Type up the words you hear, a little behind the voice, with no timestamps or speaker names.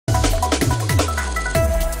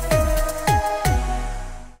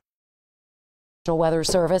National Weather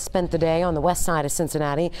Service spent the day on the west side of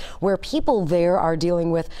Cincinnati, where people there are dealing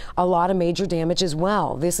with a lot of major damage as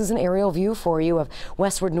well. This is an aerial view for you of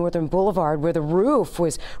Westwood Northern Boulevard, where the roof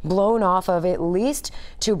was blown off of at least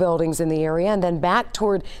 2 buildings in the area, and then back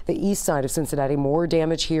toward the east side of Cincinnati. More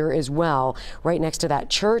damage here as well. Right next to that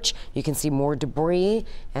church, you can see more debris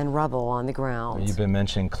and rubble on the ground. You've been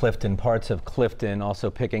mentioning Clifton, parts of Clifton also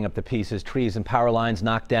picking up the pieces. Trees and power lines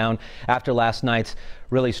knocked down after last night's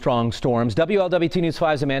really strong storms. WLWT News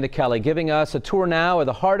 5's Amanda Kelly giving us a tour now of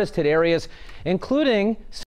the hardest hit areas, including